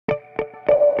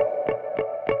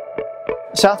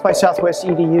South by Southwest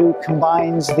EDU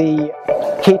combines the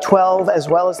K-12 as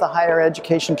well as the higher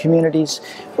education communities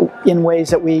in ways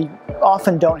that we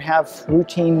often don't have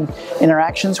routine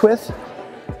interactions with.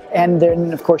 And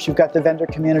then, of course, you've got the vendor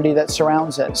community that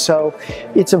surrounds it. So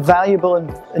it's a valuable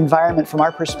environment from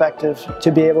our perspective to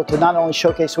be able to not only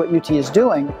showcase what UT is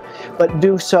doing, but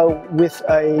do so with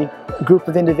a group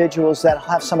of individuals that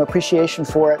have some appreciation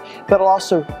for it, but will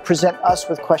also present us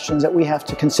with questions that we have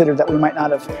to consider that we might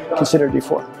not have considered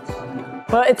before.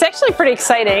 Well, it's actually pretty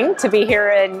exciting to be here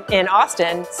in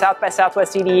Austin. South by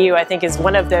Southwest EDU, I think, is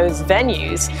one of those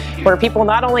venues where people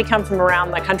not only come from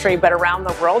around the country, but around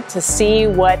the world to see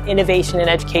what innovation in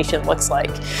education looks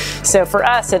like. So for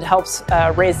us, it helps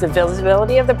raise the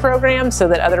visibility of the program so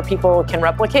that other people can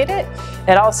replicate it.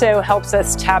 It also helps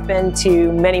us tap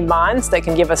into many minds that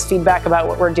can give us feedback about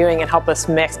what we're doing and help us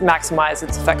maximize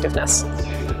its effectiveness.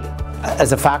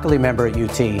 As a faculty member at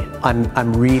UT,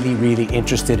 I'm really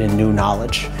interested in new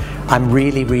knowledge. I'm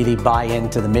really buy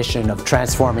into the mission of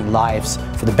transforming lives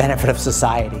for the benefit of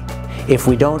society. If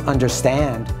we don't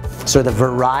understand sort of the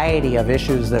variety of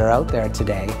issues that are out there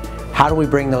today, how do we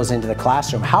bring those into the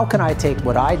classroom? How can I take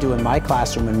what I do in my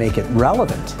classroom and make it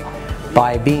relevant?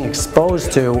 By being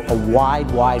exposed to a wide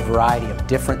variety of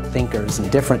different thinkers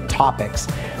and different topics,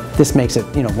 this makes it,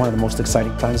 one of the most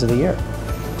exciting times of the year.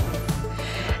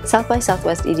 South by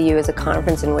Southwest EDU is a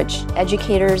conference in which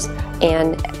educators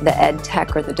and the ed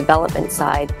tech or the development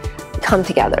side come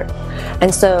together.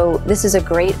 And so this is a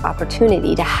great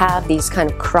opportunity to have these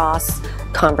kind of cross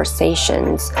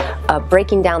conversations,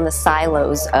 breaking down the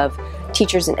silos of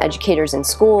teachers and educators in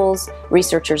schools,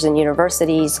 researchers in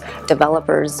universities,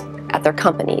 developers at their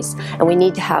companies. And we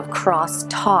need to have cross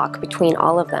talk between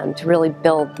all of them to really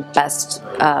build the best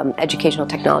educational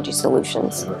technology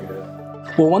solutions.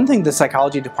 Well, one thing the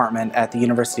psychology department at the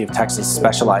University of Texas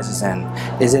specializes in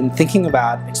is in thinking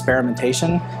about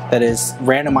experimentation, that is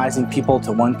randomizing people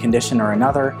to one condition or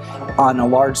another on a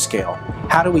large scale.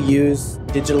 How do we use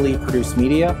digitally produced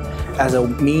media as a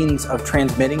means of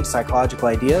transmitting psychological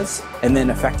ideas and then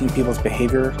affecting people's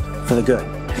behavior for the good?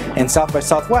 And South by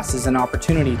Southwest is an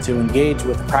opportunity to engage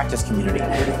with the practice community,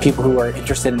 people who are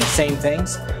interested in the same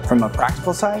things from a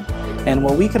practical side. And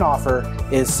what we can offer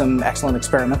is some excellent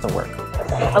experimental work.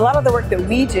 A lot of the work that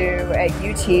we do at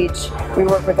UTeach, we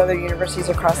work with other universities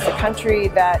across the country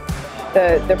that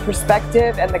the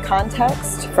perspective and the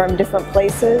context from different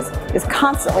places is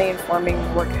constantly informing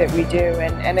the work that we do.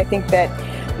 And I think that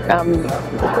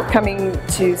coming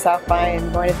to South by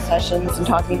and going to the sessions and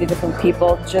talking to different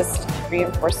people just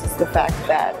reinforces the fact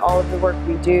that all of the work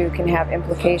we do can have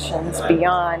implications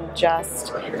beyond just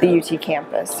the UT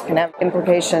campus, can have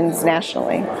implications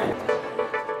nationally.